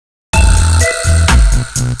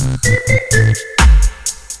Hey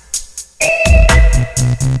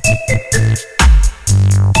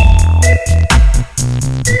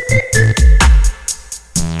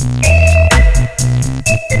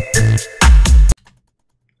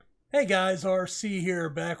guys, RC here,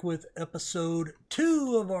 back with episode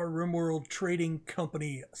 2 of our RimWorld Trading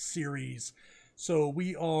Company series. So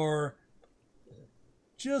we are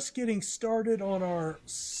just getting started on our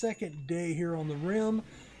second day here on the Rim.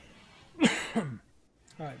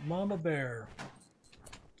 Alright, Mama Bear.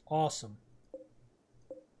 Awesome.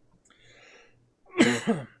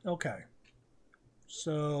 Okay.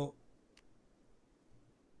 So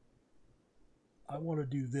I want to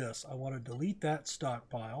do this. I want to delete that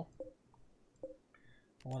stockpile.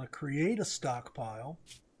 I want to create a stockpile,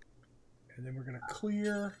 and then we're going to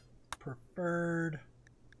clear preferred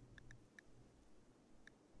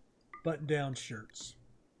button-down shirts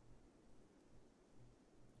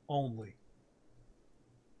only.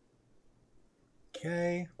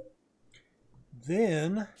 Okay.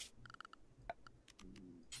 Then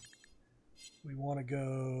we want to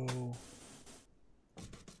go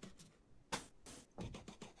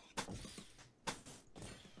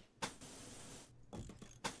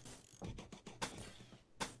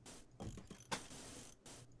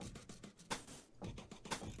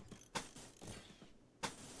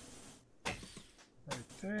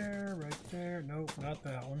right there. Nope, not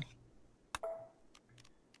that one.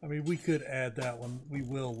 I mean, we could add that one. We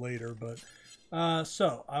will later, but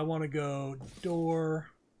so I want to go door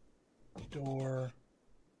in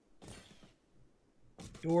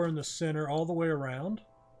the center all the way around.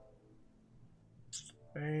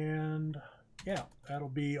 And yeah, that'll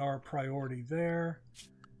be our priority there.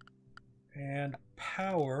 And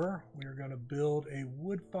power, we're going to build a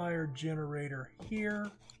wood fire generator here.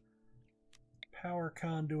 Power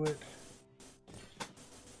conduit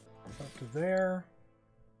up to there.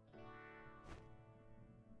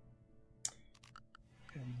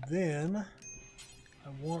 And then I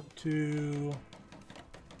want to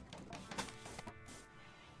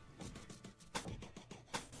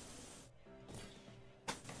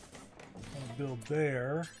build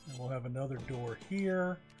there, and we'll have another door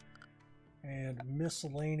here. And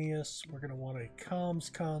miscellaneous, we're going to want a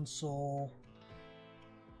comms console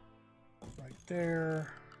right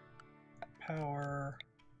there. Power.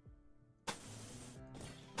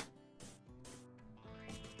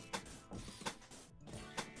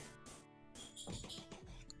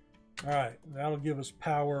 All right, that'll give us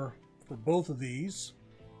power for both of these.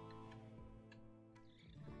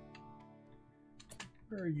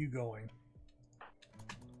 Where are you going?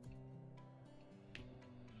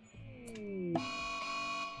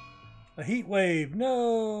 A heat wave,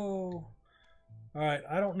 no! Alright,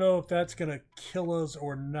 I don't know if that's going to kill us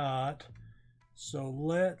or not. So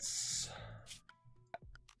let's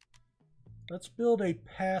build a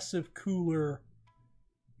passive cooler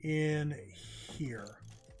in here.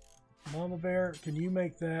 Mama Bear, can you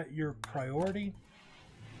make that your priority?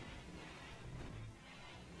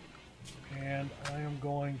 And I am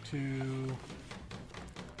going to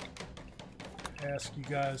ask you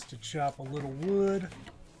guys to chop a little wood.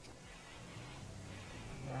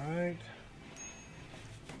 Alright.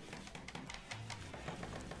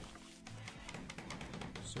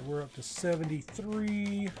 So we're up to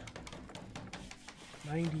 73,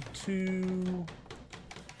 92,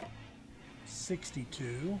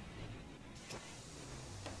 62.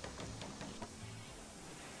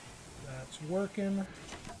 That's working.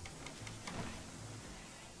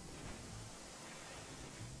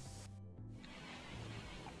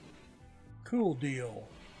 Cool deal.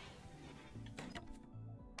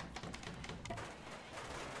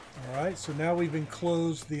 Alright, so now we've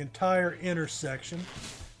enclosed the entire intersection.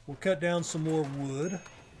 We'll cut down some more wood,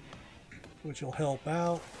 which will help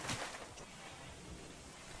out.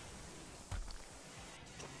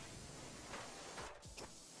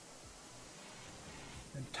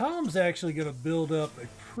 And Tom's actually going to build up a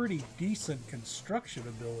pretty decent construction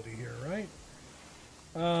ability here, right?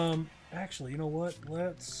 Actually, you know what?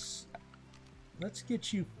 Let's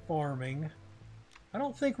get you farming. I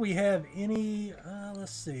don't think we have any,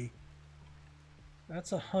 let's see.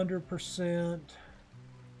 That's 100%.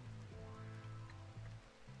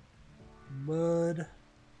 Mud.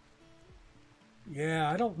 Yeah,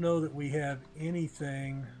 I don't know that we have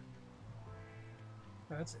anything.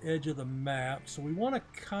 That's edge of the map. So we want to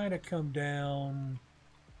kind of come down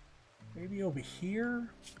maybe over here.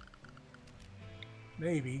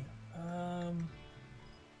 Maybe. I'm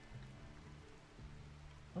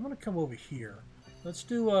going to come over here. Let's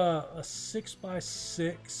do a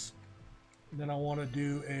 6x6. And then I want to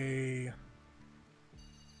do a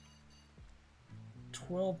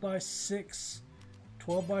 12 by 6.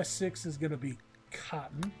 12 by 6 is going to be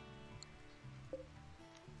cotton.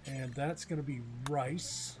 And that's going to be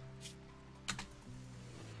rice.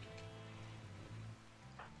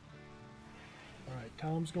 All right,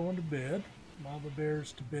 Tom's going to bed. Mama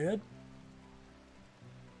Bear's to bed.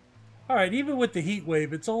 All right, even with the heat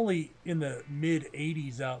wave, it's only in the mid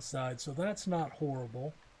 80s outside, so that's not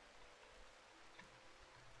horrible.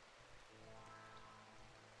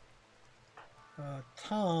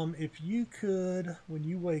 Tom, if you could, when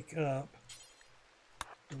you wake up,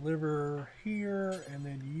 deliver here, and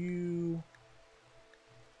then you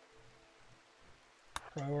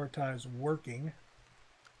prioritize working.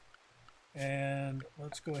 And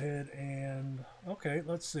let's go ahead and, okay,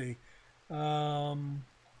 let's see. The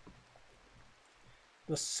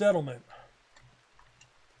settlement.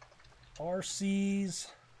 RC's.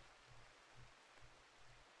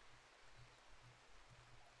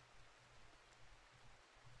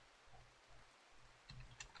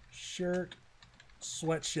 Shirt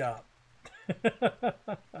sweatshop.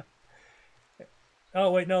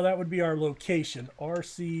 Oh, wait, no, that would be our location.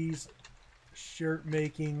 RC's shirt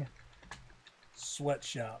making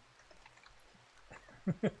sweatshop.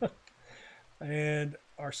 And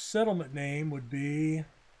our settlement name would be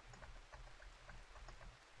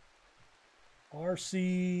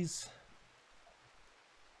RC's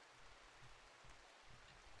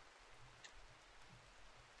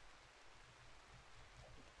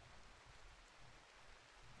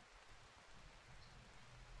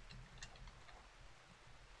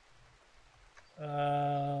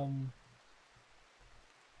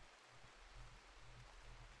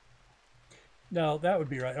no, that would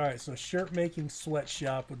be right. All right, so shirt making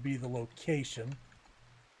sweatshop would be the location,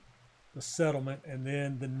 the settlement, and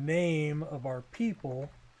then the name of our people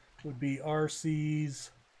would be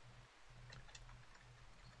RC's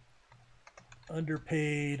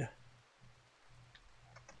underpaid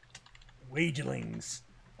wagelings.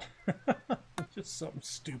 Just something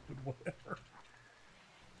stupid, whatever.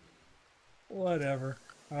 Whatever.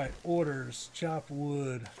 All right, orders, chop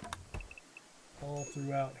wood. All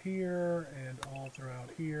throughout here and all throughout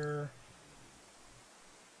here.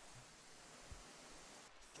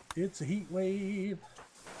 It's a heat wave.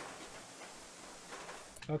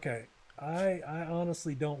 Okay, I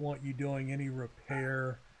honestly don't want you doing any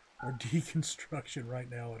repair or deconstruction right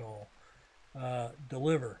now at all.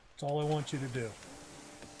 Deliver. That's all I want you to do.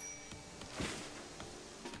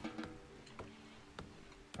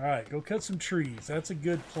 All right, go cut some trees. That's a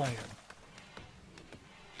good plan.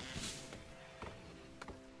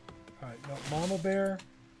 All right, no, Mama Bear,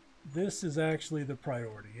 this is actually the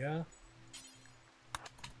priority, yeah?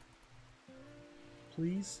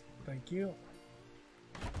 Please, thank you.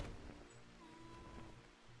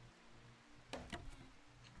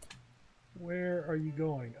 Where are you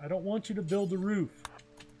going? I don't want you to build the roof.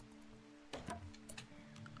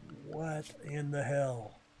 What in the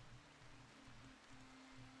hell?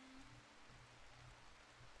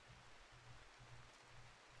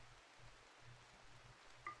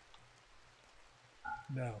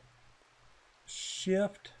 No.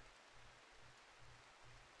 Shift.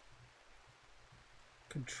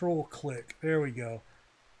 Control click. There we go.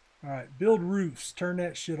 All right, build roofs. Turn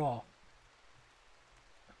that shit off.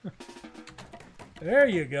 There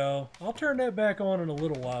you go. I'll turn that back on in a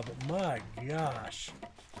little while, but my gosh.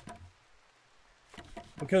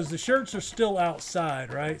 Because the shirts are still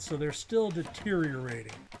outside, right? So they're still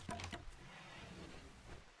deteriorating.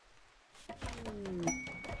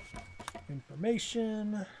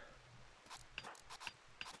 Information.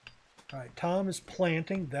 All right, Tom is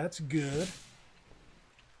planting. That's good.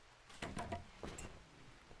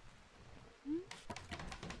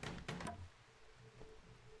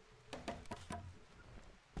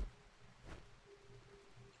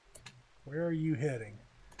 Where are you heading?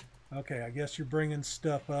 Okay, I guess you're bringing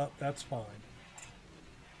stuff up. That's fine.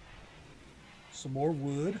 Some more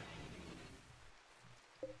wood.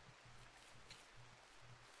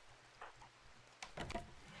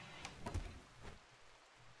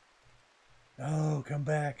 Oh, come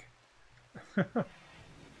back. All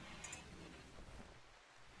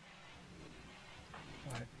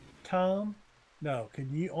right, Tom. No,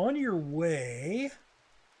 can you, on your way,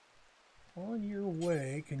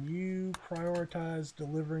 can you prioritize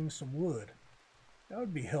delivering some wood? That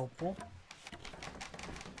would be helpful.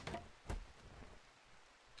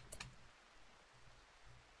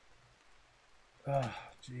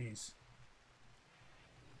 Ah, jeez.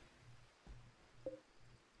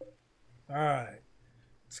 All right.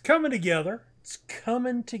 It's coming together. It's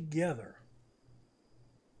coming together.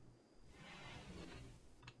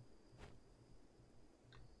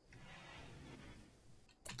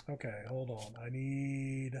 Okay, hold on. I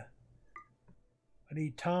need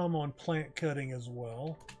Tom on plant cutting as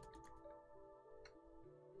well.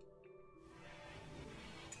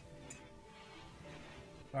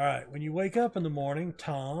 All right, when you wake up in the morning,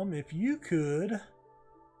 Tom, if you could,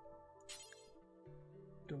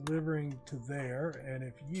 delivering to there, and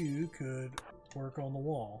if you could work on the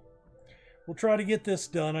wall. We'll try to get this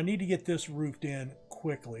done. I need to get this roofed in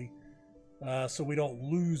quickly so we don't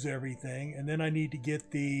lose everything. And then I need to get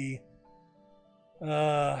the, in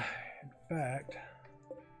fact,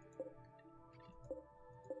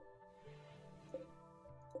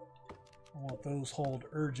 I want those hauled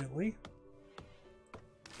urgently.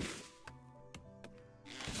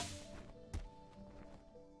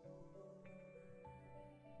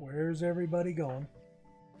 Where's everybody going?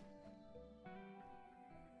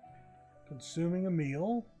 Consuming a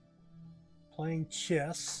meal. Playing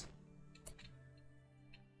chess.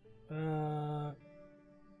 No,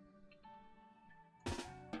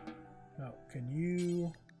 can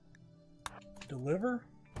you deliver?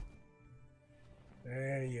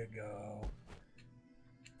 There you go.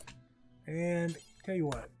 And tell you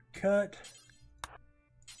what, cut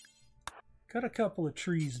a couple of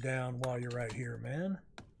trees down while you're right here, man.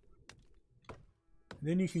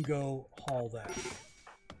 Then you can go haul that.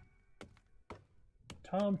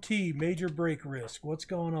 Tom T, major break risk. What's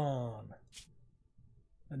going on?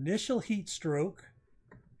 Initial heat stroke.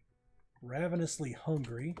 Ravenously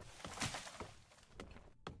hungry.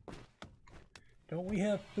 Don't we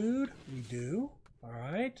have food? We do. All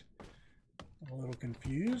right. I'm a little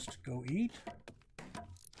confused. Go eat.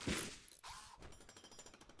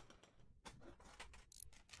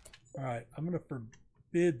 All right. I'm going to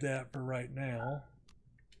forbid that for right now.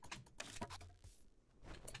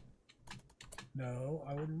 No,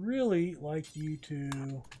 I would really like you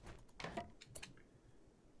to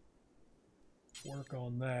work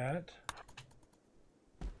on that.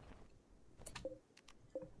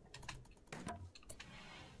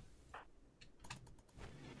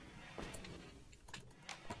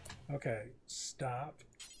 Okay, stop.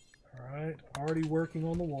 All right, already working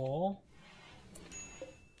on the wall.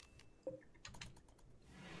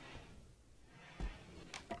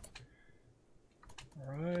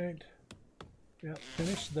 All right. Yep,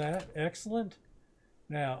 finish that. Excellent.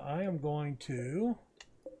 Now I am going to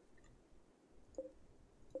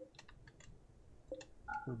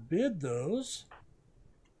forbid those.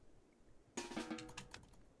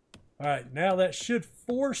 All right, now that should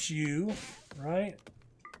force you, right?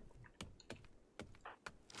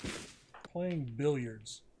 Playing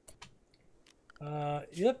billiards.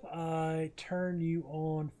 If I turn you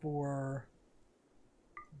on for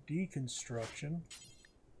deconstruction,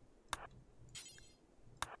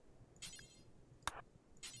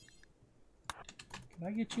 can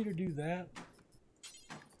I get you to do that?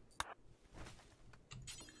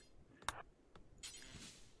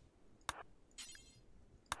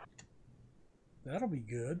 That'll be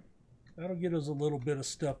good. That'll get us a little bit of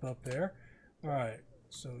stuff up there. All right,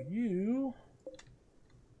 so you...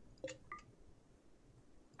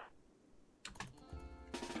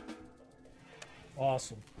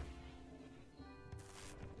 Awesome.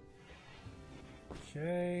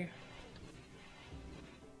 Okay.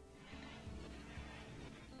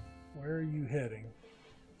 Where are you heading?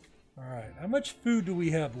 All right, how much food do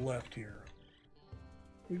we have left here?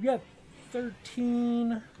 We've got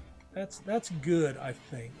 13. That's good, I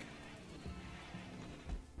think.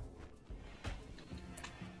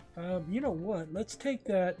 You know what? Let's take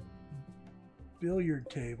that billiard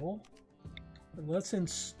table and let's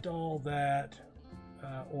install that,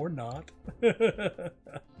 or not. How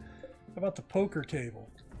about the poker table?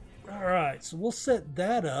 All right, so we'll set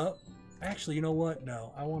that up. Actually, you know what?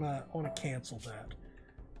 No, I wanna cancel that.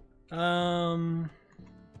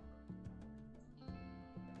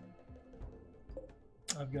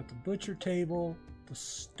 I've got the butcher table, the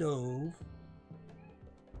stove.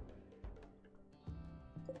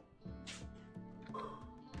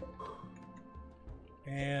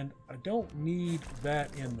 And I don't need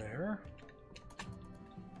that in there.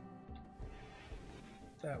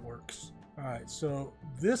 That works. All right, so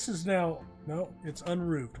this is now, no, it's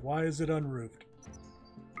unroofed. Why is it unroofed?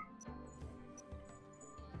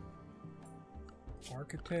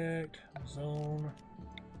 Architect, zone.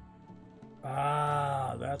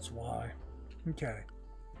 Ah, that's why. Okay.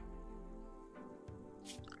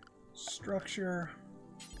 Structure.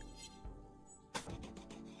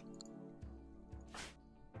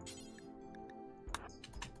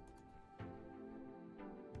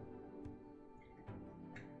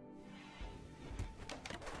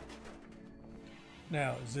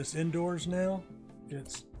 Now, is this indoors now?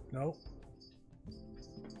 It's, nope.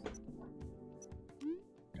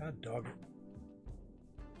 God dog it.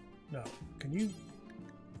 No. Can you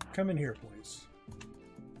come in here, please?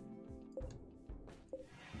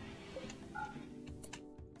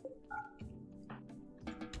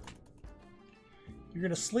 You're going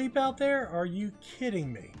to sleep out there? Are you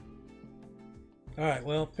kidding me? Alright,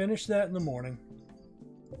 well, finish that in the morning.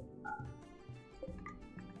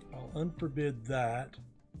 I'll unforbid that.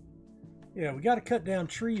 Yeah, we got to cut down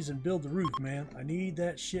trees and build the roof, man. I need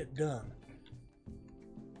that shit done.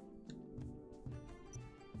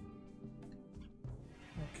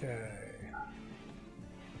 Okay.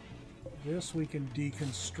 This we can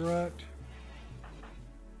deconstruct.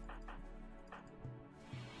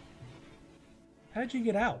 How'd you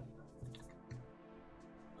get out?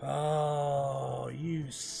 Oh, you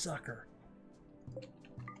sucker.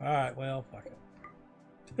 Alright, well, fuck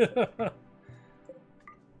it.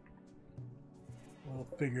 We'll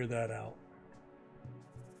figure that out.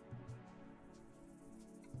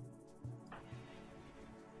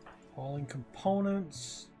 Hauling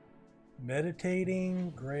components.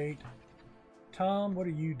 Meditating. Great. Tom, what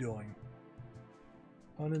are you doing?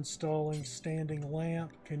 Uninstalling standing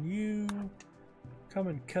lamp. Can you come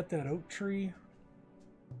and cut that oak tree?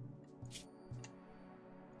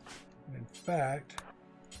 And in fact,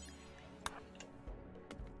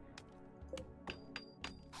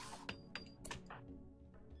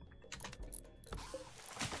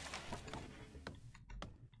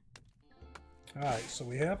 alright, so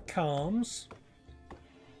we have comms.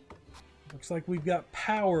 Looks like we've got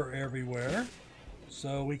power everywhere.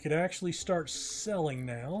 So we could actually start selling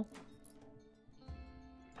now.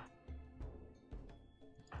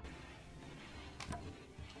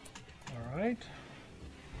 Alright.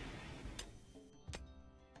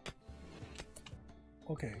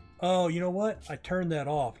 Okay. Oh, you know what? I turned that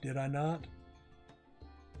off, did I not?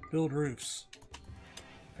 Build roofs.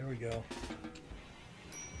 There we go.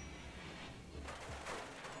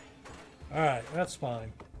 Alright, that's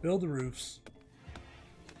fine. Build the roofs.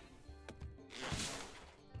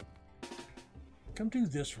 Come do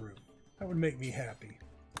this roof. That would make me happy.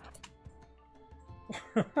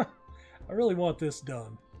 I really want this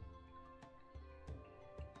done.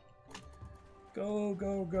 Go,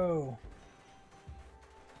 go, go.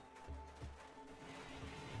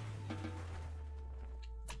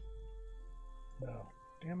 No.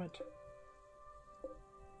 Damn it.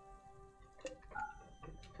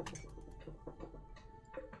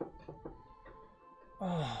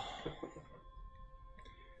 Oh.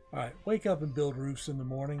 Alright, wake up and build roofs in the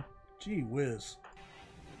morning. Gee whiz.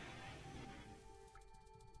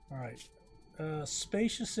 Alright.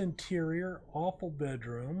 Spacious interior, awful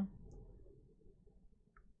bedroom.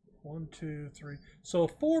 1, 2, 3. So a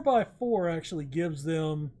 4x4 actually gives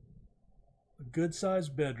them a good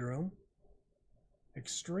sized bedroom.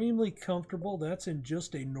 Extremely comfortable. That's in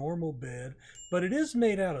just a normal bed. But it is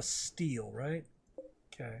made out of steel, right?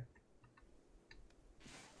 Okay.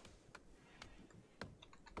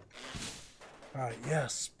 Alright,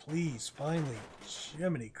 yes, please, finally.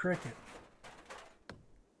 Jiminy Cricket.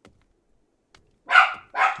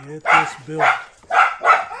 Get this built.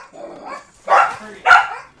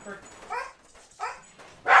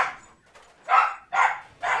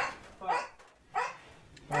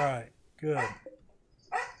 Alright, good.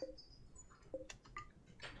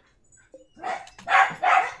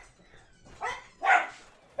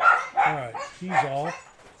 Alright, he's off.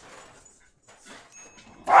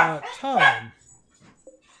 Tom, I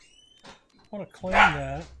want to claim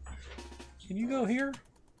that. Can you go here?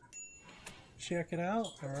 Check it out.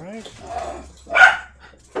 All right.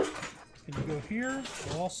 Can you go here?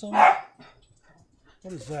 Awesome.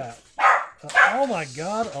 What is that? Oh my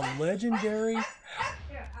God, a legendary.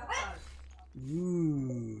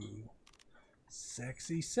 Ooh.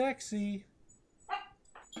 Sexy, sexy.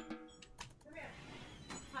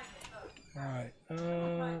 All right.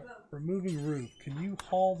 Removing roof. Can you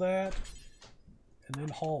haul that? And then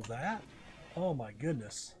haul that? Oh my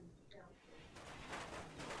goodness.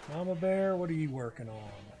 Mama Bear, what are you working on?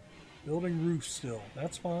 Building roof still.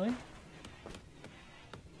 That's fine.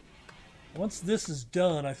 Once this is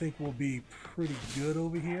done, I think we'll be pretty good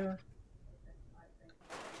over here.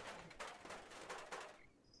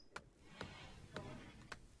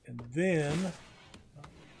 And then,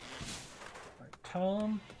 right,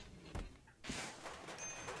 Tom.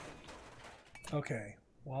 Okay,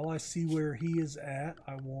 while I see where he is at,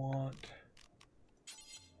 I want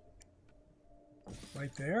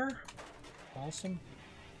right there. Awesome.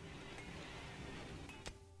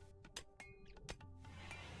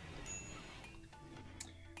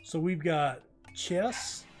 So we've got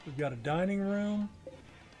chests, we've got a dining room,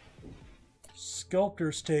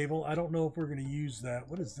 Sculptor's table. I don't know if we're going to use that.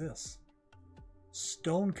 What is this?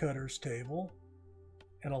 Stonecutter's table.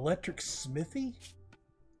 An electric smithy?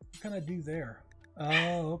 What can I do there?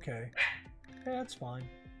 Oh, okay. Yeah, that's fine.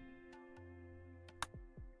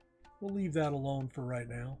 We'll leave that alone for right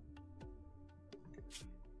now.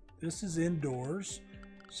 This is indoors,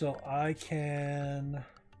 so I can...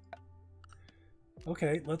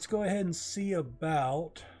 Okay, let's go ahead and see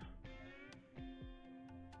about...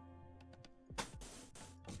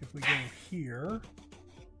 If we go here,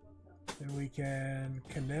 then we can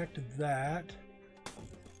connect that,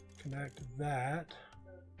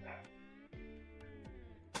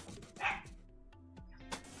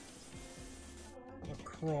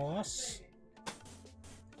 across,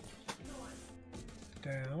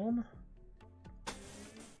 down,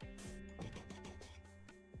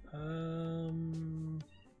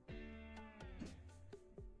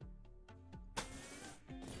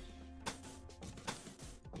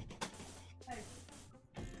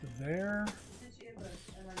 to there,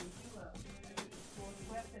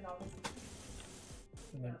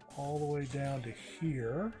 and then all the way down to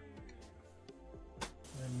here,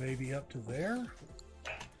 and maybe up to there.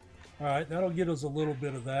 All right, that'll get us a little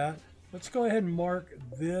bit of that. Let's go ahead and mark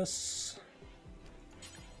this.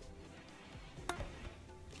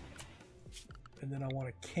 And then I want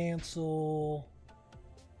to cancel.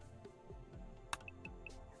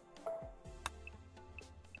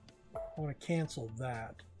 I want to cancel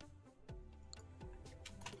that.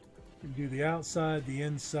 We can do the outside, the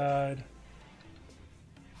inside.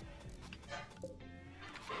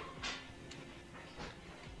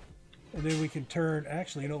 And then we can turn,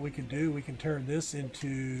 actually, you know what we can do? We can turn this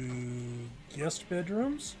into guest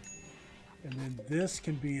bedrooms. And then this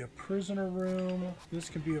can be a prisoner room. This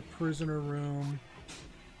can be a prisoner room.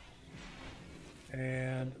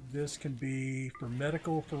 And this can be for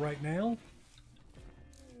medical for right now.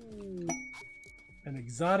 An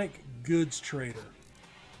exotic goods trader.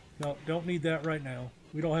 No, don't need that right now.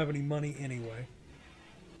 We don't have any money anyway.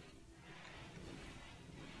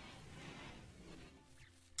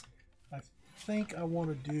 I think I want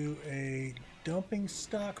to do a dumping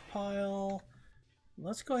stockpile.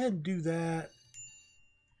 Let's go ahead and do that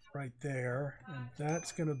right there. And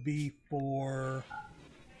that's going to be for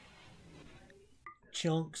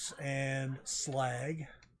chunks and slag.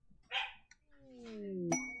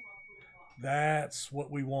 That's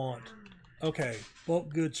what we want. Okay, bulk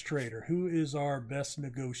goods trader. Who is our best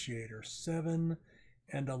negotiator? 7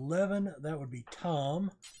 and 11. That would be Tom.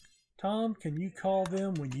 Tom, can you call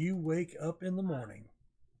them when you wake up in the morning?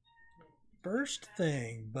 First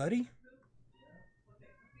thing, buddy.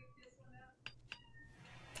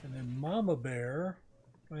 And then Mama Bear,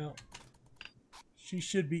 well, she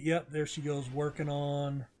should be, yep, there she goes, working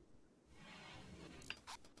on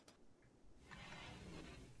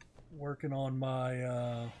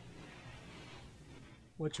my,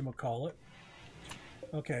 whatchamacallit.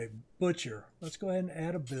 Okay, Butcher. Let's go ahead and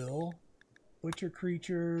add a bill. Butcher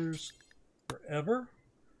creatures forever.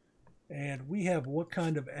 And we have what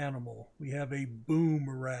kind of animal? We have a boom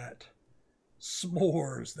rat.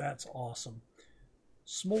 S'mores, that's awesome.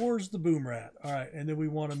 S'mores the boom rat. All right, and then we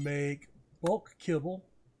want to make bulk kibble.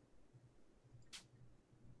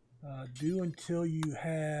 Do until you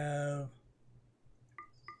have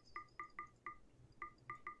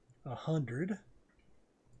 100.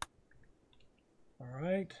 All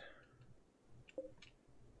right.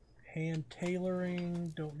 Hand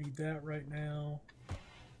tailoring, don't need that right now.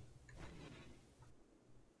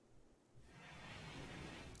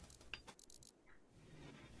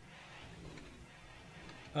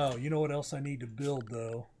 Oh, you know what else I need to build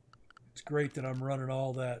though? It's great that I'm running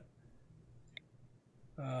all that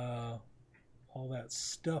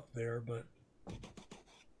stuff there, but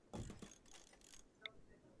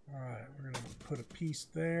all right, we're gonna put a piece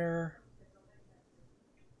there.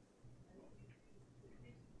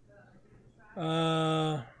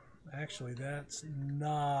 Actually, that is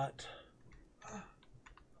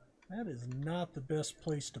not the best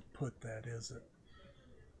place to put that, is it?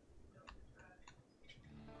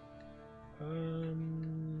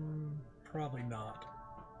 Probably not.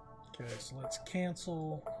 Okay, so let's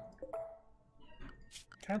cancel.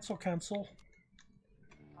 Cancel. I'm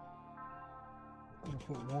gonna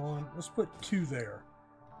put 1. Let's put 2 there.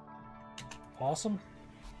 Awesome.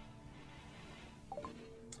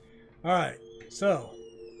 All right, so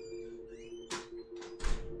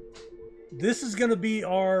this is going to be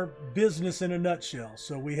our business in a nutshell.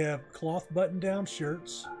 So we have cloth button-down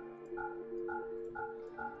shirts.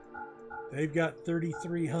 They've got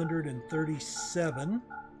 3,337.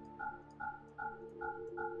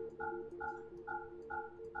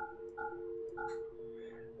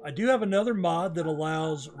 I do have another mod that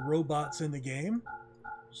allows robots in the game.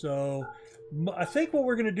 So I think what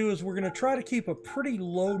we're going to do is we're going to try to keep a pretty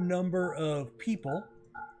low number of people.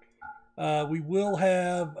 We will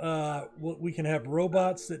have, we can have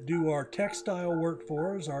robots that do our textile work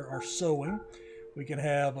for us, our sewing. We can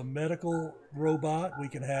have a medical robot. We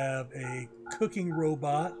can have a cooking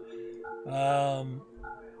robot.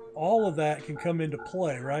 All of that can come into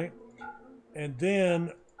play, right? And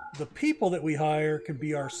then the people that we hire can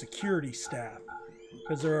be our security staff,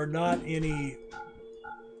 because there are not any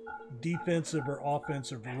defensive or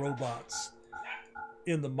offensive robots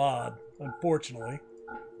in the mod, unfortunately.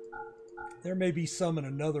 There may be some in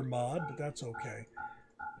another mod, but that's okay.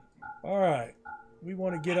 All right, we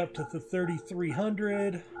want to get up to the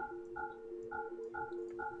 3,300.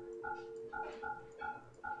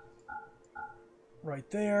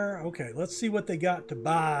 Right there. Okay, let's see what they got to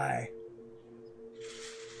buy.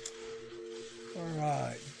 All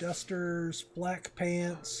right, dusters, black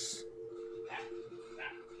pants.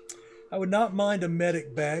 I would not mind a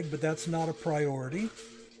medic bag, but that's not a priority.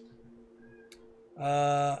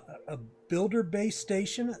 A builder base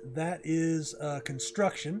station, that is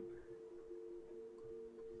construction.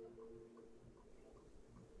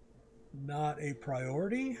 Not a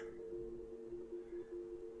priority.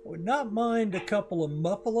 I would not mind a couple of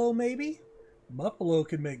muffalo, maybe. Muffalo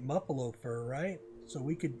could make muffalo fur, right? So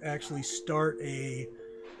we could actually start a...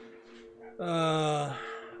 I'm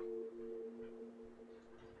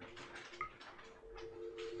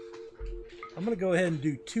going to go ahead and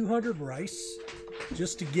do 200 rice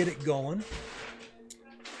just to get it going.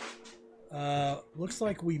 Looks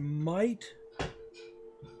like we might...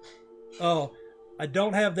 Oh, I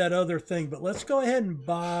don't have that other thing, but let's go ahead and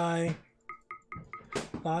buy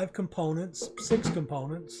 5 components, 6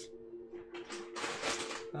 components.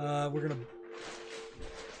 We're going to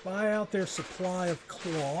buy out their supply of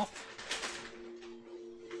cloth.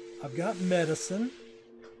 I've got medicine.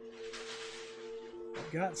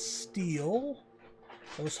 I've got steel.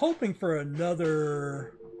 I was hoping for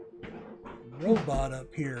another robot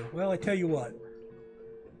up here. Well, I tell you what.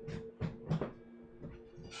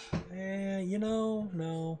 You know,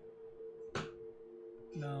 no.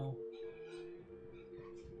 No.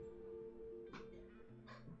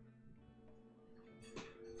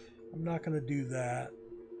 I'm not going to do that.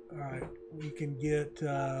 All right, we can get...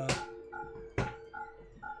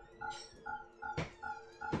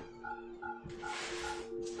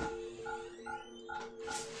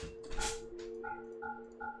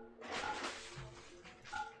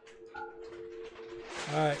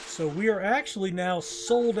 All right, so we are actually now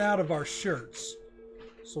sold out of our shirts.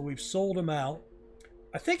 So we've sold them out.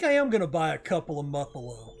 I think I am going to buy a couple of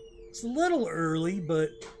muffalo. It's a little early, but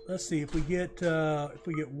let's see if we get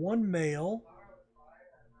one male.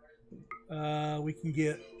 We can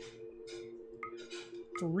get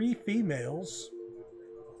 3 females.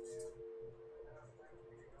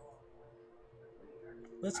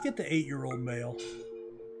 Let's get the 8-year-old male.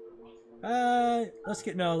 Let's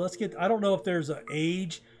get, I don't know if there's an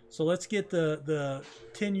age, so let's get the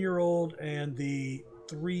 10-year-old and the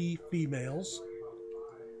 3 females.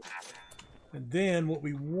 And then what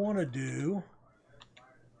we want to do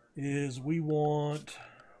is I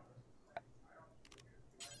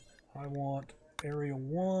want area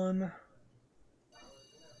 1.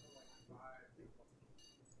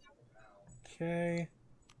 Okay.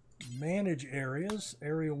 Manage areas.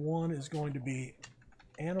 Area 1 is going to be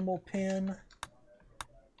animal pen.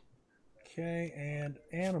 Okay, and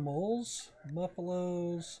animals,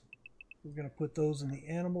 buffaloes. We're going to put those in the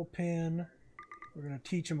animal pen. We're going to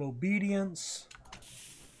teach them obedience.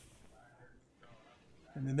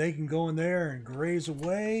 And then they can go in there and graze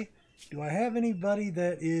away. Do I have anybody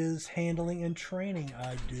that is handling and training?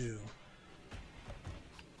 I do.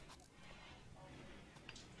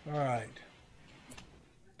 All right.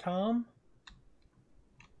 Tom?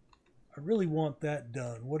 I really want that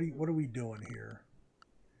done. What are we doing here?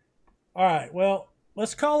 All right, well,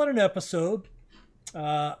 let's call it an episode.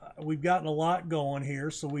 We've gotten a lot going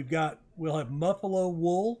here. So we'll have buffalo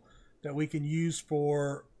wool that we can use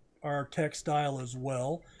for our textile as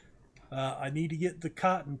well. I need to get the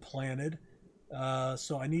cotton planted.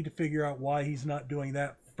 So I need to figure out why he's not doing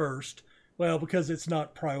that first. Well, because it's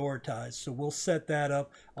not prioritized. So we'll set that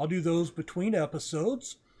up. I'll do those between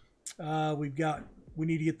episodes. We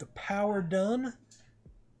need to get the power done.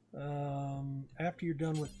 After you're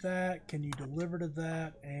done with that, can you deliver to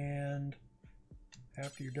that? And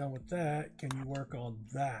after you're done with that, can you work on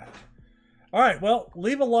that? All right, well,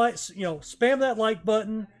 leave a like, spam that like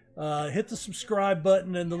button, hit the subscribe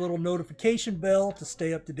button and the little notification bell to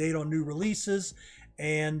stay up to date on new releases.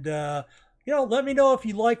 And let me know if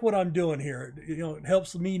you like what I'm doing here. It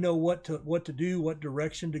helps me know what to do, what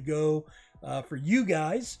direction to go for you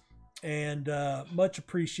guys. And much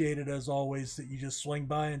appreciated, as always, that you just swing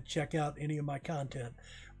by and check out any of my content.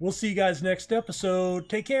 We'll see you guys next episode.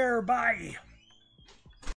 Take care. Bye.